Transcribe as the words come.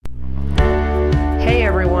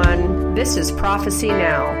This is Prophecy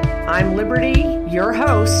Now. I'm Liberty, your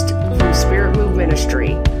host from Spirit Move Ministry.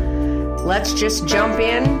 Let's just jump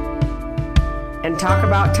in and talk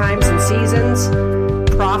about times and seasons,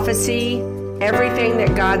 prophecy, everything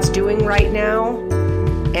that God's doing right now,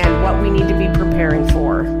 and what we need to be preparing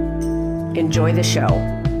for. Enjoy the show.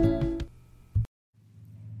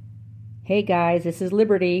 Hey guys, this is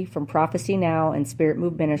Liberty from Prophecy Now and Spirit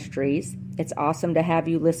Move Ministries. It's awesome to have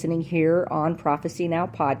you listening here on Prophecy Now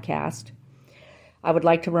podcast. I would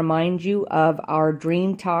like to remind you of our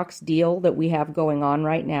Dream Talks deal that we have going on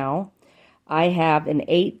right now. I have an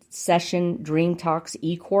 8-session Dream Talks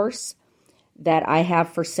e-course that I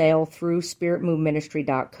have for sale through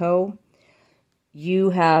spiritmoveministry.co.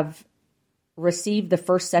 You have received the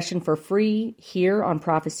first session for free here on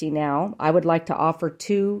Prophecy Now. I would like to offer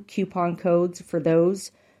 2 coupon codes for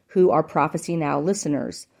those who are Prophecy Now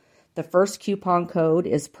listeners. The first coupon code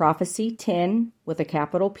is Prophecy10 with a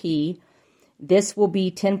capital P. This will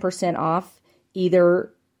be 10% off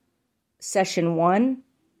either session 1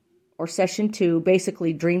 or session 2,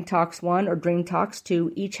 basically Dream Talks 1 or Dream Talks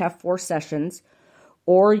 2, each have 4 sessions,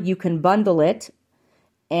 or you can bundle it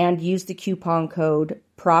and use the coupon code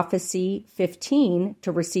Prophecy15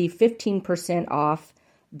 to receive 15% off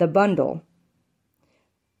the bundle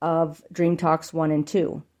of Dream Talks 1 and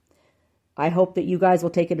 2. I hope that you guys will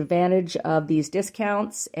take advantage of these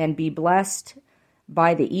discounts and be blessed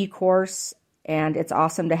by the e-course, and it's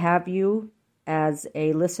awesome to have you as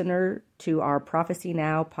a listener to our Prophecy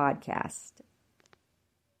Now podcast.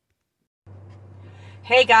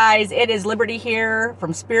 Hey guys, it is Liberty here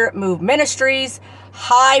from Spirit Move Ministries.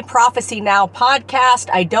 Hi, Prophecy Now podcast.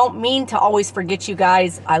 I don't mean to always forget you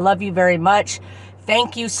guys. I love you very much.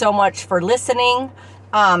 Thank you so much for listening.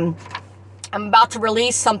 I'm about to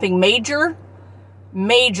release something major.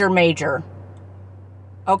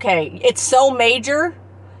 Okay, it's so major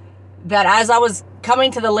that as I was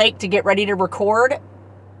coming to the lake to get ready to record,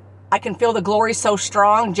 I can feel the glory so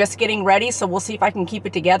strong just getting ready. So we'll see if I can keep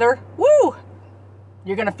it together. Woo!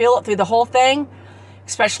 You're going to feel it through the whole thing,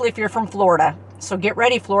 especially if you're from Florida. So get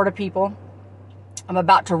ready, Florida people. I'm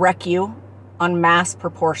about to wreck you on mass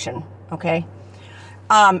proportion, okay?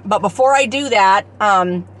 But before I do that,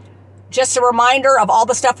 just a reminder of all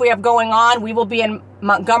the stuff we have going on. We will be in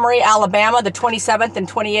Montgomery, Alabama, the 27th and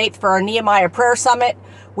 28th for our Nehemiah Prayer Summit.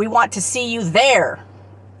 We want to see you there,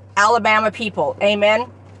 Alabama people.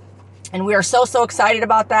 Amen. And we are so excited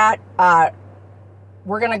about that.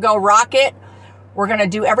 We're going to go rock it. We're going to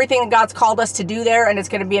do everything that God's called us to do there, and it's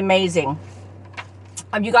going to be amazing.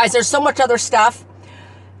 You guys, there's so much other stuff.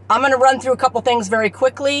 I'm going to run through a couple things very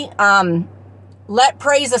quickly. Let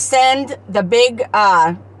Praise Ascend, the big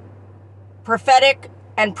prophetic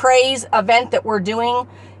and praise event that we're doing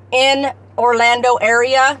in Orlando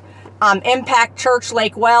area. Impact Church,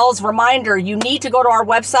 Lake Wells. Reminder, you need to go to our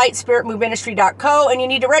website, spiritmoveministry.co, and you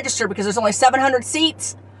need to register because there's only 700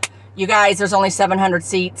 seats. You guys, there's only 700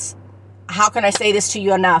 seats. How can I say this to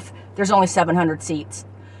you enough? There's only 700 seats.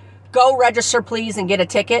 Go register, please, and get a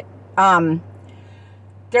ticket.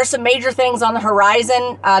 There's some major things on the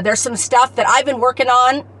horizon. There's some stuff that I've been working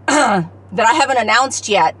on that I haven't announced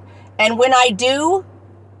yet. And when I do,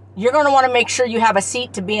 you're going to want to make sure you have a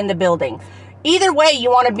seat to be in the building. Either way, you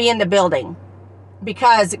want to be in the building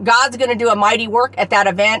because God's going to do a mighty work at that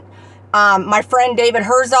event. My friend David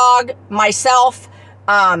Herzog, myself,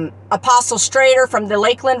 Apostle Strader from the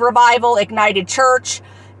Lakeland Revival Ignited Church,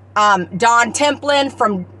 Don Templin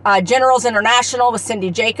from Generals International with Cindy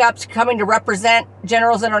Jacobs, coming to represent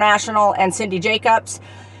Generals International and Cindy Jacobs.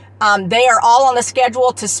 They are all on the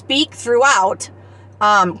schedule to speak throughout.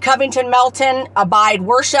 Covington Melton, Abide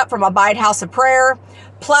Worship from Abide House of Prayer,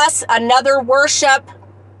 plus another worship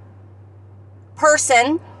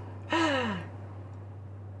person.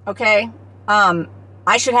 Okay.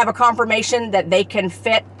 I should have a confirmation that they can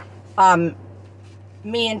fit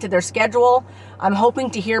me into their schedule. I'm hoping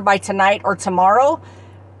to hear by tonight or tomorrow.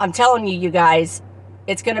 I'm telling you, you guys,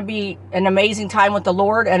 it's going to be an amazing time with the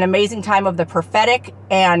Lord, an amazing time of the prophetic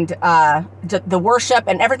and the worship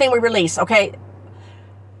and everything we release. Okay.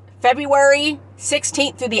 February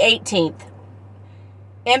 16th through the 18th.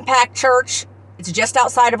 Impact Church. It's just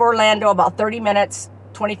outside of Orlando, about 30 minutes,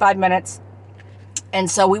 25 minutes. And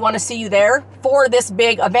so we want to see you there for this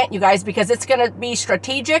big event, you guys, because it's going to be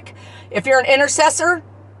strategic. If you're an intercessor,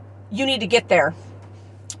 you need to get there.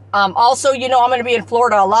 Also, you know, I'm going to be in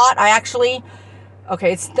Florida a lot.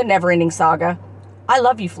 It's the never-ending saga. I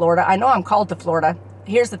love you, Florida. I know I'm called to Florida.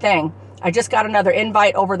 Here's the thing. I just got another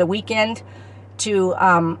invite over the weekend to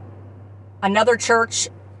another church.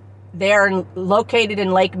 They're located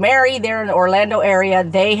in Lake Mary. They're in the Orlando area.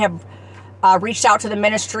 They have reached out to the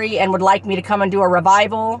ministry and would like me to come and do a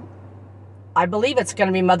revival. I believe it's going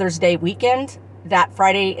to be Mother's Day weekend, that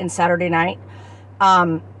Friday and Saturday night.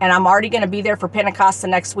 And I'm already going to be there for Pentecost the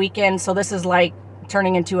next weekend. So this is like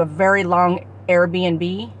turning into a very long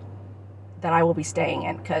Airbnb that I will be staying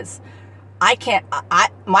in, because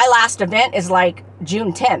my last event is like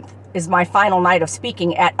June 10th is my final night of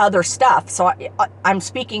speaking at other stuff. So I'm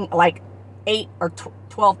speaking like 8 or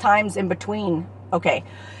 12 times in between. Okay.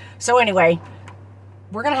 So anyway,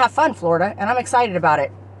 we're going to have fun, Florida, and I'm excited about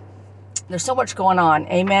it. There's so much going on.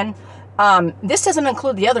 Amen. This doesn't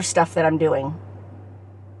include the other stuff that I'm doing.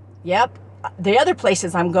 Yep. The other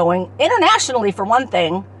places I'm going, internationally for one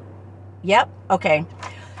thing. Yep. Okay.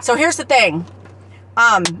 So here's the thing.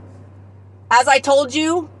 As I told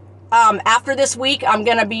you, after this week, I'm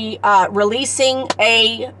going to be releasing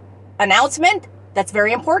a announcement that's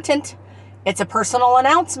very important. It's a personal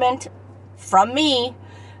announcement from me.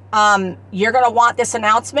 You're going to want this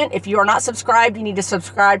announcement. If you are not subscribed, you need to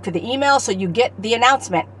subscribe to the email so you get the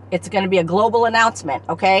announcement. It's going to be a global announcement,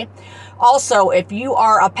 okay? Also, if you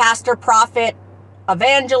are a pastor, prophet,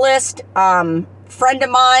 evangelist, friend of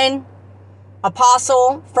mine,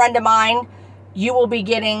 apostle, friend of mine, you will be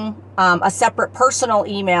getting a separate personal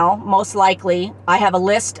email, most likely. I have a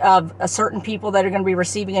list of certain people that are going to be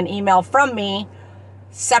receiving an email from me,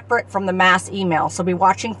 separate from the mass email. So be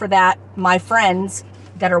watching for that. My friends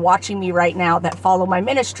that are watching me right now that follow my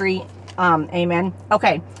ministry, amen.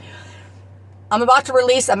 Okay. I'm about to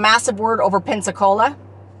release a massive word over Pensacola.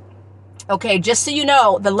 Okay, just so you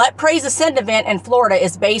know, the Let Praise Ascend event in Florida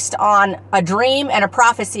is based on a dream and a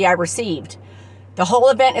prophecy I received. The whole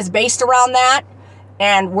event is based around that,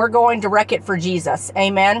 and we're going to wreck it for Jesus.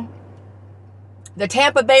 Amen. The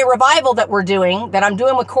Tampa Bay revival that we're doing, that I'm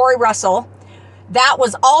doing with Corey Russell, that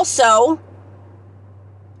was also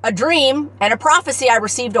a dream and a prophecy I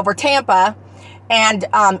received over Tampa. And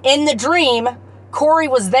in the dream, Corey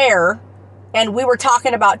was there, and we were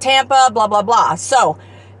talking about Tampa, blah, blah, blah. So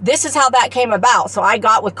this is how that came about. So I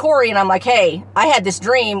got with Corey and I'm like, hey, I had this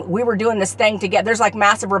dream. We were doing this thing together. There's like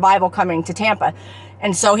massive revival coming to Tampa.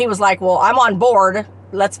 And so he was like, well, I'm on board.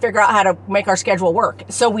 Let's figure out how to make our schedule work.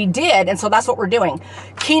 So we did. And so that's what we're doing.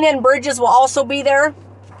 Keenan Bridges will also be there.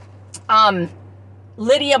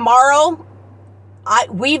 Lydia Morrow,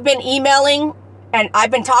 we've been emailing and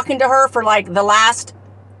I've been talking to her for like the last,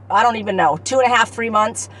 I don't even know, 2.5, 3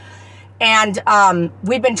 months. And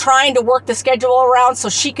we've been trying to work the schedule around so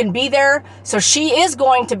she can be there. So she is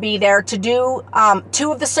going to be there to do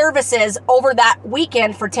 2 of the services over that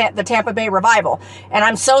weekend for the Tampa Bay Revival. And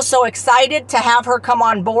I'm so excited to have her come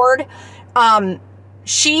on board.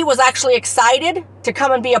 She was actually excited to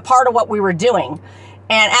come and be a part of what we were doing,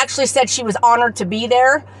 and actually said she was honored to be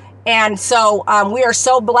there. And so we are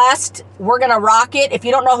so blessed. We're going to rock it. If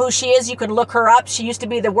you don't know who she is, you can look her up. She used to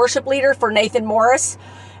be the worship leader for Nathan Morris.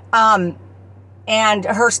 And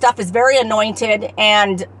her stuff is very anointed,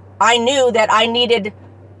 and I knew that I needed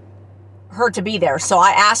her to be there. So I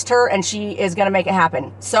asked her, and she is going to make it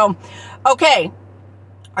happen. So, okay.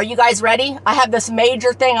 Are you guys ready? I have this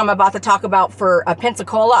major thing I'm about to talk about for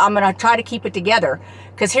Pensacola. I'm going to try to keep it together,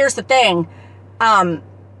 because here's the thing.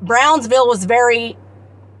 Brownsville is very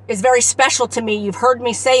special to me. You've heard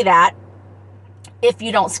me say that if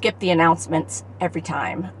you don't skip the announcements every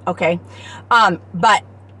time. Okay. But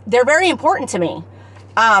they're very important to me.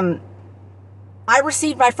 I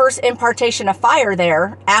received my first impartation of fire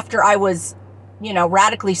there after I was,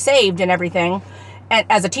 radically saved and everything, and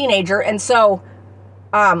as a teenager. And so,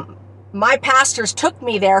 my pastors took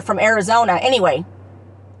me there from Arizona. Anyway,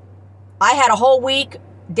 I had a whole week.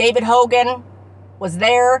 David Hogan was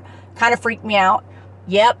there. Kind of freaked me out.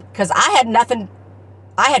 Yep. Because I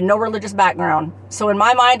had no religious background. So in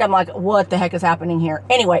my mind, I'm like, what the heck is happening here?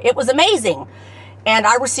 Anyway, it was amazing. And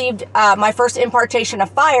I received my first impartation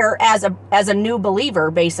of fire as a new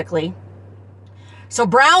believer, basically. So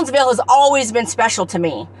Brownsville has always been special to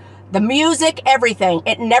me. The music, everything.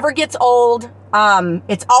 It never gets old.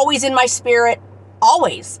 It's always in my spirit.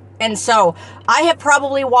 Always. And so I have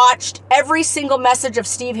probably watched every single message of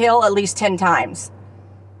Steve Hill at least 10 times.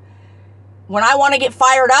 When I want to get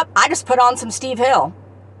fired up, I just put on some Steve Hill.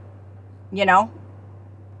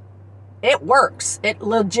 It works. It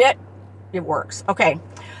works. Okay.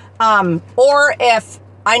 Or if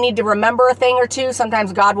I need to remember a thing or two,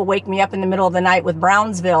 sometimes God will wake me up in the middle of the night with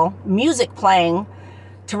Brownsville music playing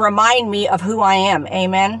to remind me of who I am.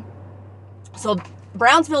 Amen. So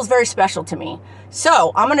Brownsville is very special to me.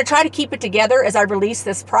 So I'm going to try to keep it together as I release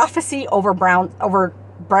this prophecy over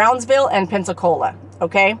Brownsville and Pensacola.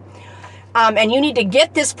 Okay. And you need to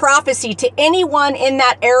get this prophecy to anyone in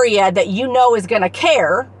that area that you know is going to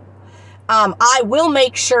care. I will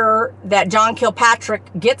make sure that John Kilpatrick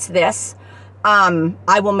gets this.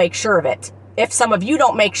 I will make sure of it. If some of you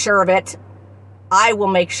don't make sure of it, I will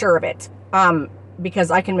make sure of it,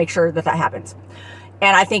 because I can make sure that happens.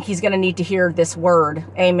 And I think he's going to need to hear this word.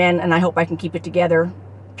 Amen. And I hope I can keep it together.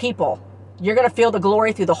 People, you're going to feel the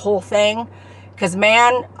glory through the whole thing. Because,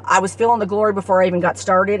 man, I was feeling the glory before I even got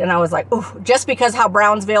started. And I was like, ooh, just because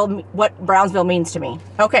what Brownsville means to me.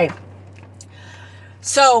 Okay.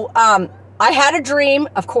 So, I had a dream,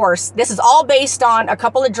 of course. This is all based on a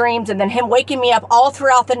couple of dreams and then him waking me up all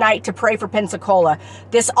throughout the night to pray for Pensacola.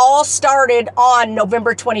 This all started on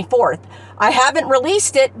November 24th. I haven't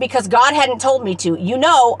released it because God hadn't told me to. You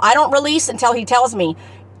know, I don't release until he tells me.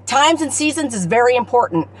 Times and seasons is very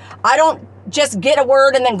important. I don't just get a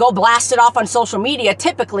word and then go blast it off on social media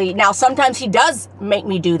typically. Now, sometimes he does make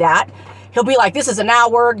me do that. He'll be like, this is a now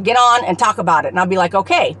word, get on and talk about it. And I'll be like,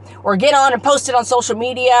 okay. Or get on and post it on social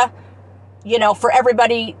media, you know, for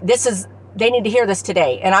everybody. They need to hear this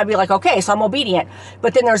today. And I'd be like, okay, so I'm obedient.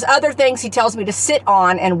 But then there's other things he tells me to sit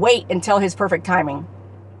on and wait until his perfect timing.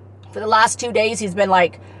 For the last 2 days, he's been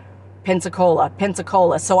like, Pensacola,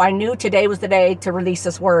 Pensacola. So I knew today was the day to release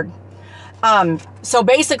this word. So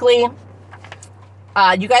basically,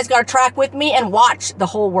 you guys got to track with me and watch the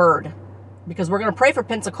whole word, because we're going to pray for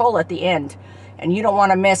Pensacola at the end, and you don't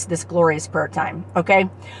want to miss this glorious prayer time. Okay.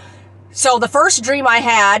 So the first dream I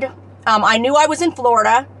had, I knew I was in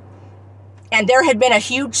Florida and there had been a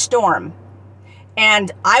huge storm,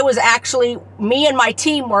 and I was actually, me and my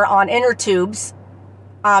team were on inner tubes.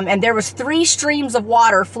 And there was 3 streams of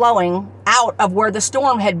water flowing out of where the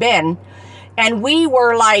storm had been. And we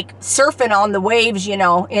were like surfing on the waves, you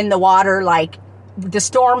know, in the water, like the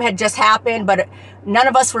storm had just happened, but none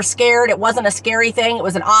of us were scared. It wasn't a scary thing. It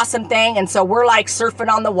was an awesome thing. And so we're like surfing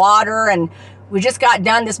on the water, and we just got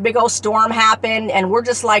done. This big old storm happened, and we're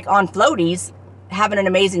just like on floaties having an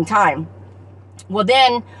amazing time. Well,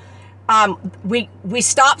 then we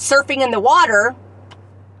stopped surfing in the water.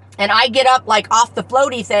 And I get up like off the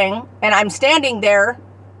floaty thing, and I'm standing there.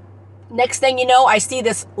 Next thing you know, I see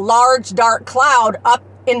this large dark cloud up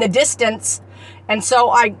in the distance. And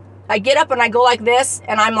so I get up and I go like this,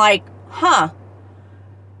 and I'm like,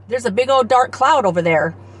 there's a big old dark cloud over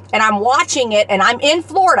there. And I'm watching it, and I'm in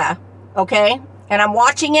Florida, okay? And I'm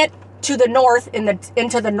watching it to the north,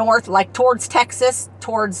 into the north, like towards Texas,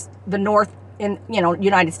 towards the north in, you know,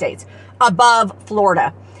 United States, above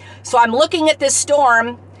Florida. So I'm looking at this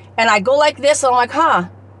storm, and I go like this, and I'm like,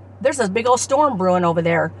 there's this big old storm brewing over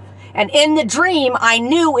there. And in the dream, I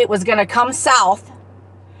knew it was going to come south.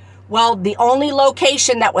 Well, the only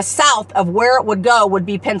location that was south of where it would go would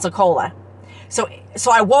be Pensacola. So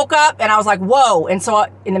I woke up, and I was like, whoa. And so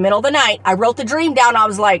in the middle of the night, I wrote the dream down. I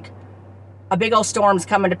was like, a big old storm's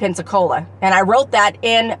coming to Pensacola. And I wrote that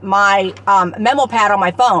in my memo pad on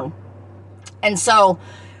my phone. And so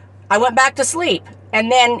I went back to sleep.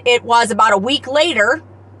 And then it was about a week later.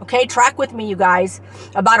 Okay, track with me, you guys.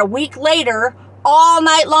 About a week later, all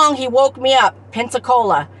night long, he woke me up.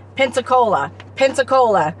 Pensacola, Pensacola,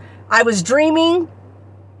 Pensacola. I was dreaming,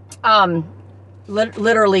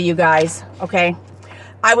 literally, you guys, okay?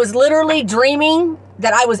 I was literally dreaming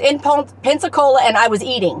that I was in Pensacola and I was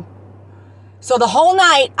eating. So the whole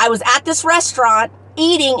night, I was at this restaurant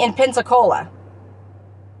eating in Pensacola.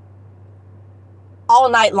 All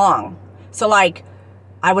night long. So like,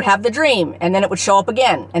 I would have the dream, and then it would show up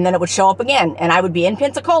again, and then it would show up again, and I would be in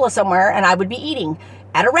Pensacola somewhere, and I would be eating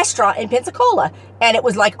at a restaurant in Pensacola, and it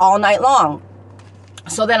was like all night long.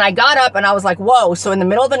 So then I got up, and I was like, whoa. So in the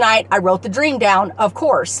middle of the night, I wrote the dream down, of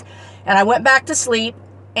course, and I went back to sleep,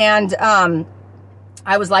 and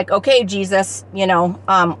I was like, okay, Jesus, you know,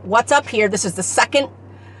 what's up here? This is the second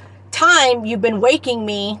time you've been waking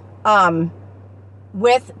me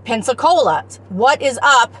with Pensacola. What is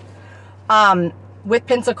up with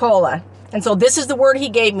Pensacola? And so this is the word he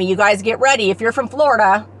gave me. You guys get ready. If you're from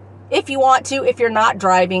Florida, if you want to, if you're not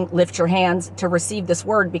driving, lift your hands to receive this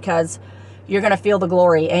word, because you're going to feel the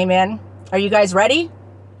glory. Amen. Are you guys ready?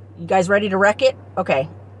 You guys ready to wreck it? Okay.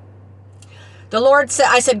 The Lord said,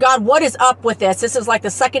 I said, God, what is up with this? This is like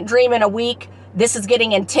the second dream in a week. This is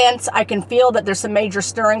getting intense. I can feel that there's some major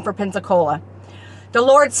stirring for Pensacola. The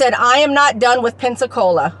Lord said, I am not done with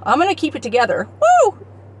Pensacola. I'm going to keep it together. Woo!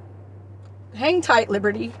 Hang tight,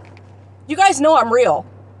 Liberty. You guys know I'm real.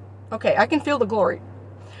 Okay, I can feel the glory.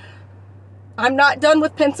 I'm not done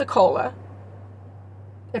with Pensacola.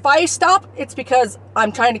 If I stop, it's because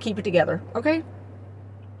I'm trying to keep it together, okay?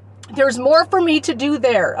 There's more for me to do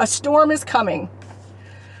there. A storm is coming.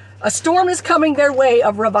 A storm is coming their way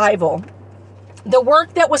of revival. The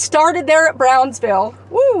work that was started there at Brownsville,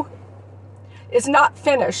 is not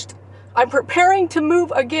finished. I'm preparing to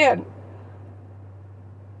move again.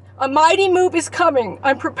 A mighty move is coming.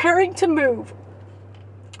 I'm preparing to move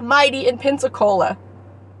mighty in Pensacola.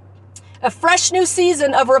 A fresh new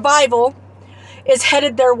season of revival is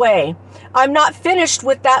headed their way. I'm not finished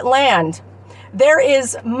with that land. There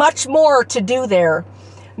is much more to do there.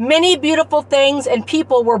 Many beautiful things and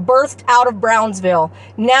people were birthed out of Brownsville.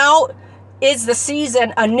 Now is the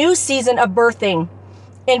season, a new season of birthing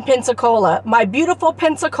in Pensacola. My beautiful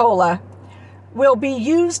Pensacola will be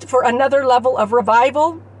used for another level of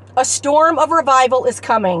revival. A storm of revival is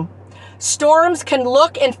coming. Storms can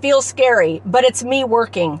look and feel scary, but it's me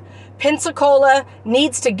working. Pensacola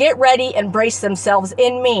needs to get ready and brace themselves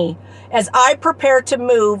in me as I prepare to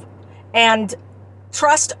move and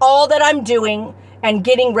trust all that I'm doing and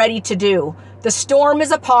getting ready to do. The storm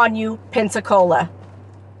is upon you, Pensacola.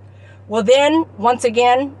 Well then, once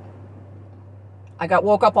again, I got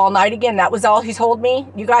woke up all night again. That was all he told me.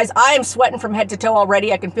 You guys, I am sweating from head to toe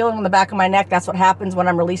already. I can feel it on the back of my neck. That's what happens when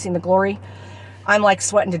I'm releasing the glory. I'm like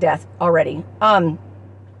sweating to death already.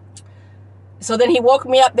 So then he woke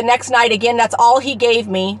me up the next night again. That's all he gave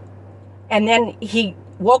me. And then he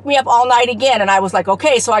woke me up all night again. And I was like,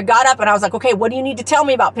 okay. So I got up and I was like, okay, what do you need to tell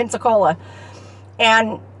me about Pensacola?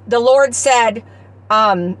 And the Lord said,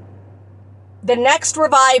 the next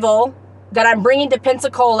revival that I'm bringing to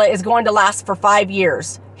Pensacola is going to last for 5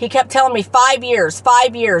 years. He kept telling me 5 years,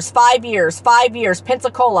 5 years, 5 years, 5 years,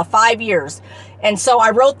 Pensacola, 5 years. And so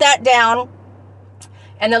I wrote that down.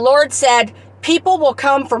 And the Lord said, people will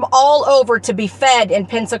come from all over to be fed in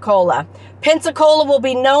Pensacola. Pensacola will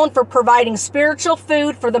be known for providing spiritual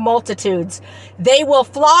food for the multitudes. They will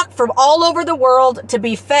flock from all over the world to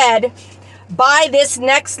be fed by this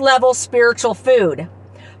next level spiritual food.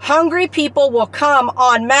 Hungry people will come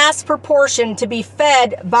en mass proportion to be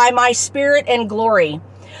fed by my spirit and glory.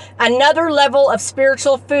 Another level of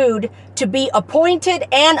spiritual food to be appointed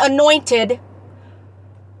and anointed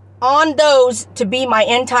on those to be my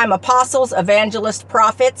end time apostles, evangelists,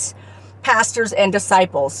 prophets, pastors, and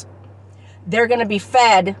disciples. They're going to be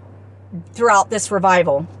fed throughout this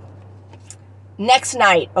revival. Next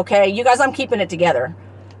night, okay, you guys, I'm keeping it together.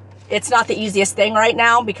 It's not the easiest thing right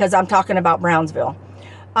now because I'm talking about Brownsville.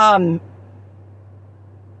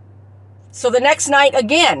 So the next night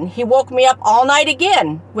again, he woke me up all night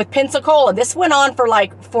again with Pensacola. This went on for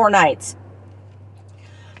like 4 nights.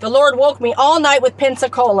 The Lord woke me all night with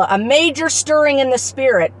Pensacola, a major stirring in the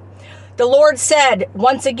spirit. The Lord said,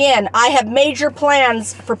 once again, I have major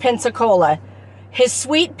plans for Pensacola. His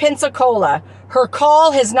sweet Pensacola, her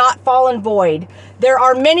call has not fallen void. There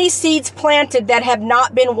are many seeds planted that have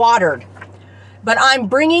not been watered, but I'm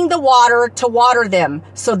bringing the water to water them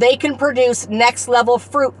so they can produce next level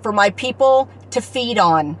fruit for my people to feed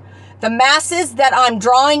on. The masses that I'm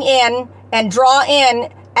drawing in and draw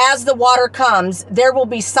in as the water comes, there will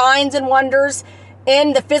be signs and wonders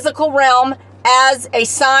in the physical realm as a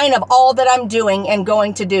sign of all that I'm doing and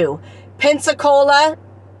going to do. Pensacola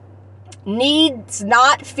needs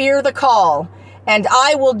not fear the call, and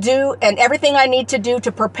I will do and everything I need to do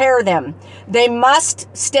to prepare them. They must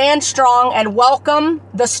stand strong and welcome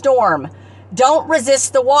the storm. Don't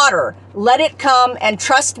resist the water. Let it come and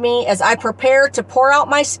trust me as I prepare to pour out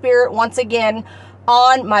my spirit once again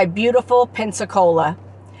on my beautiful Pensacola.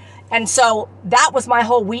 And so that was my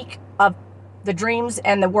whole week of the dreams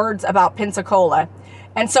and the words about Pensacola.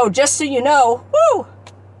 And so just so you know,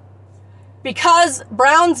 because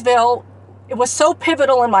Brownsville, it was so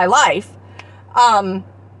pivotal in my life, I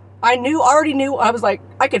already knew, I was like,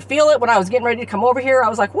 I could feel it when I was getting ready to come over here. I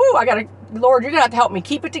was like, Lord, you're going to have to help me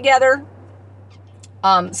keep it together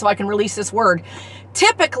so I can release this word.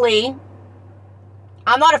 Typically,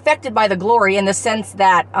 I'm not affected by the glory in the sense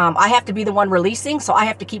that I have to be the one releasing, so I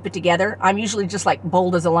have to keep it together. I'm usually just like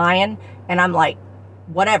bold as a lion, and I'm like,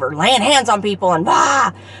 whatever, laying hands on people and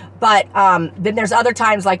bah. But then there's other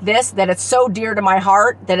times like this that it's so dear to my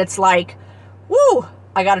heart that it's like,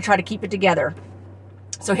 I got to try to keep it together.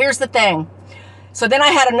 So here's the thing. So then I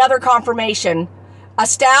had another confirmation. A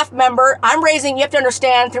staff member, you have to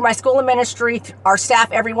understand, through my school of ministry, our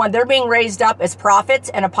staff, everyone, they're being raised up as prophets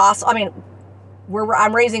and apostles.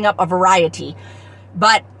 I'm raising up a variety,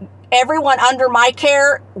 but everyone under my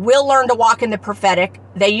care will learn to walk in the prophetic.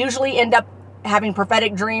 They usually end up having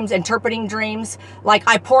prophetic dreams, interpreting dreams. Like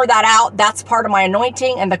I pour that out. That's part of my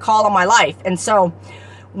anointing and the call of my life. And so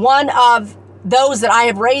one of those that I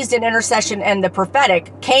have raised in intercession and the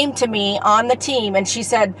prophetic came to me on the team, and she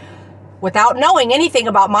said, without knowing anything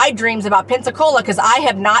about my dreams about Pensacola, because I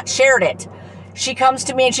have not shared it, she comes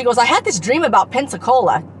to me and she goes, I had this dream about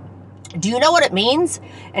Pensacola. Do you know what it means?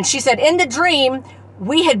 And she said, in the dream,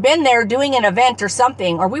 we had been there doing an event or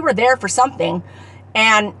something, or we were there for something,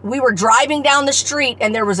 and we were driving down the street,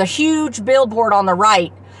 and there was a huge billboard on the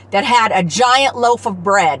right that had a giant loaf of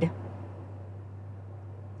bread.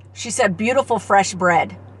 She said, beautiful fresh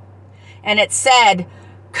bread. And it said,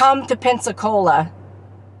 come to Pensacola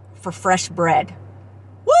for fresh bread.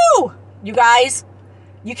 Woo! You guys,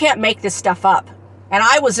 you can't make this stuff up. And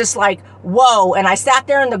I was just like, whoa. And I sat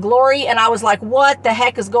there in the glory, and I was like, what the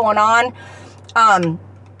heck is going on?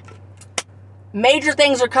 Major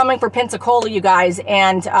things are coming for Pensacola, you guys.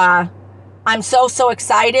 And I'm so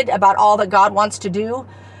excited about all that God wants to do.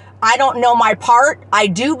 I don't know my part. I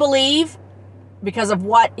do believe, because of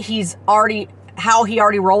what how he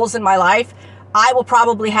already rolls in my life, I will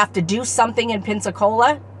probably have to do something in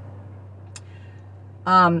Pensacola.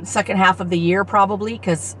 Second half of the year probably,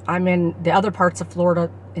 because I'm in the other parts of Florida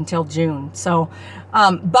until June. So,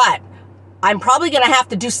 but I'm probably going to have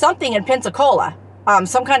to do something in Pensacola.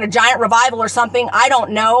 Some kind of giant revival or something. I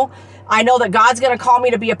don't know. I know that God's going to call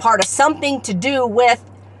me to be a part of something to do with,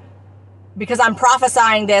 because I'm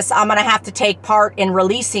prophesying this, I'm going to have to take part in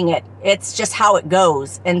releasing it. It's just how it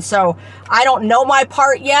goes. And so I don't know my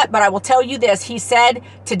part yet, but I will tell you this. He said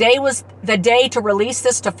today was the day to release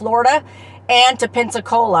this to Florida and to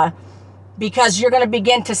Pensacola, because you're going to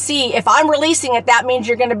begin to see, if I'm releasing it, that means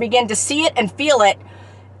you're going to begin to see it and feel it.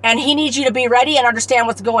 And he needs you to be ready and understand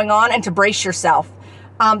what's going on and to brace yourself.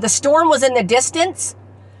 The storm was in the distance,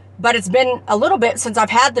 but it's been a little bit since I've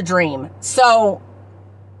had the dream. So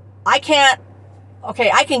I can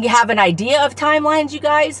have an idea of timelines, you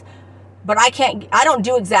guys, but I don't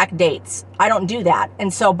do exact dates. I don't do that.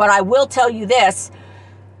 And so, but I will tell you this,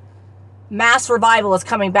 mass revival is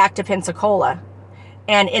coming back to Pensacola,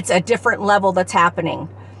 and it's a different level that's happening.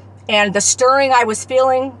 And the stirring I was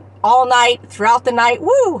feeling all night, throughout the night,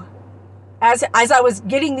 woo, as I was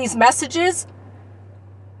getting these messages.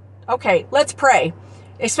 Okay, let's pray.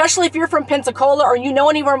 Especially if you're from Pensacola, or you know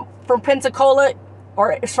anyone from Pensacola,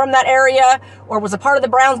 or is from that area, or was a part of the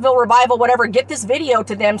Brownsville revival, whatever, get this video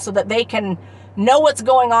to them so that they can know what's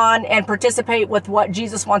going on and participate with what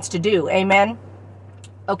Jesus wants to do. Amen.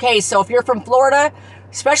 Okay, so if you're from Florida,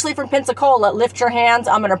 especially from Pensacola, lift your hands.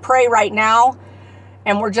 I'm going to pray right now,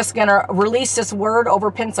 and we're just going to release this word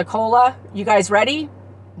over Pensacola. You guys ready?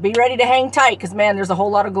 Be ready to hang tight, because, man, there's a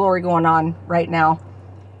whole lot of glory going on right now.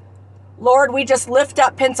 Lord, we just lift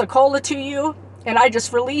up Pensacola to you, and I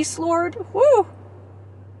just release, Lord, woo,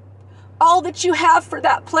 all that you have for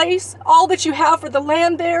that place, all that you have for the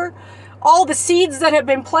land there, all the seeds that have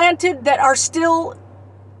been planted that are still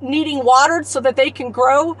needing watered so that they can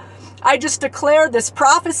grow. I just declare this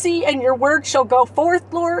prophecy, and your word shall go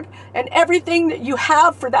forth, Lord, and everything that you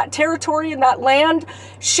have for that territory and that land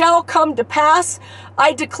shall come to pass.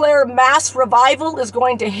 I declare mass revival is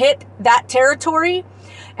going to hit that territory,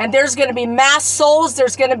 and there's going to be mass souls.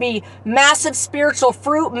 There's going to be massive spiritual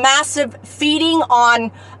fruit, massive feeding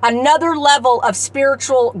on another level of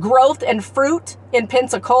spiritual growth and fruit in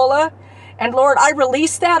Pensacola. And Lord, I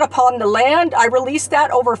release that upon the land. I release that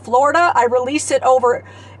over Florida. I release it over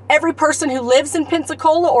every person who lives in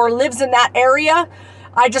Pensacola or lives in that area.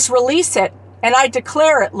 I just release it, and I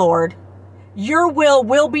declare it, Lord. Your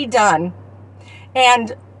will be done.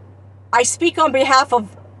 And I speak on behalf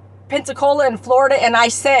of Pensacola and Florida, and I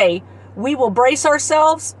say, we will brace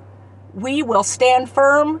ourselves. We will stand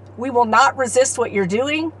firm. We will not resist what you're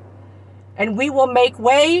doing. And we will make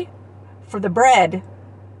way for the bread,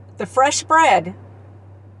 the fresh bread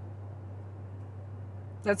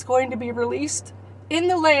that's going to be released in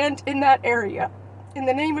the land, in that area. In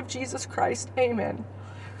the name of Jesus Christ, amen.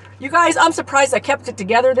 You guys, I'm surprised I kept it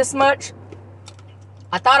together this much.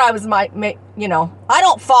 I thought I was I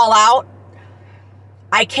don't fall out.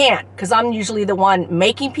 I can't, because I'm usually the one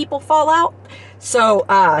making people fall out. So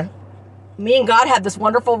me and God have this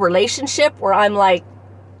wonderful relationship where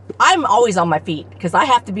I'm always on my feet, because I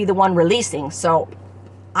have to be the one releasing. So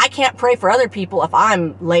I can't pray for other people if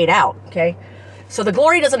I'm laid out, okay? So the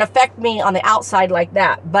glory doesn't affect me on the outside like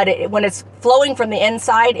that. But when it's flowing from the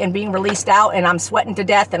inside and being released out, and I'm sweating to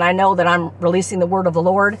death, and I know that I'm releasing the word of the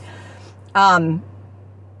Lord,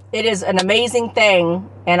 it is an amazing thing.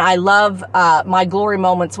 And I love my glory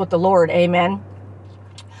moments with the Lord. Amen.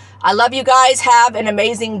 I love you guys. Have an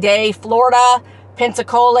amazing day. Florida,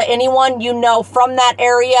 Pensacola, anyone you know from that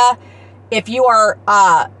area. If you are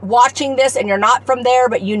watching this and you're not from there,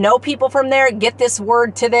 but you know people from there, get this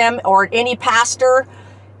word to them, or any pastor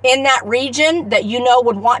in that region that you know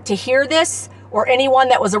would want to hear this, or anyone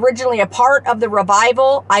that was originally a part of the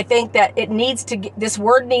revival. I think that this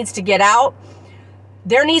word needs to get out.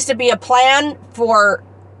 There needs to be a plan for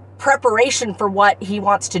preparation for what he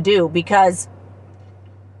wants to do, because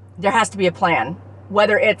there has to be a plan.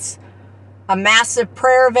 Whether it's a massive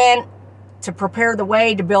prayer event to prepare the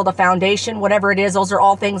way, to build a foundation, whatever it is, those are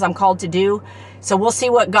all things I'm called to do. So we'll see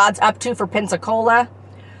what God's up to for Pensacola.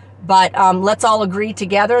 But let's all agree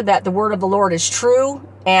together that the word of the Lord is true,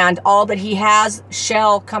 and all that he has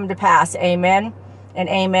shall come to pass. Amen and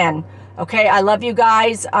amen. Okay, I love you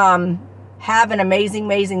guys. Have an amazing,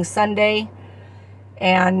 amazing Sunday.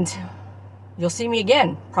 And you'll see me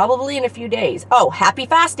again, probably in a few days. Oh, happy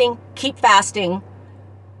fasting. Keep fasting.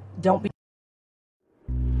 Don't be